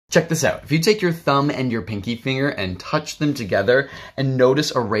Check this out. If you take your thumb and your pinky finger and touch them together and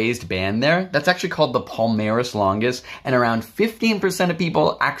notice a raised band there, that's actually called the palmaris longus, and around 15% of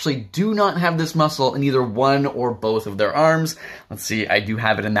people actually do not have this muscle in either one or both of their arms. Let's see, I do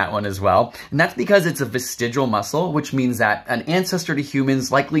have it in that one as well. And that's because it's a vestigial muscle, which means that an ancestor to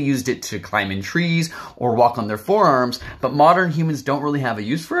humans likely used it to climb in trees or walk on their forearms, but modern humans don't really have a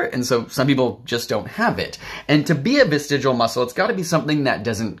use for it, and so some people just don't have it. And to be a vestigial muscle, it's got to be something that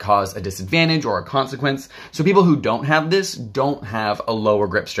doesn't cause a disadvantage or a consequence. So people who don't have this don't have a lower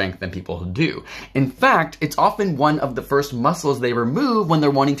grip strength than people who do. In fact, it's often one of the first muscles they remove when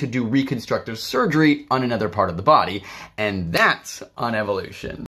they're wanting to do reconstructive surgery on another part of the body. And that's on evolution.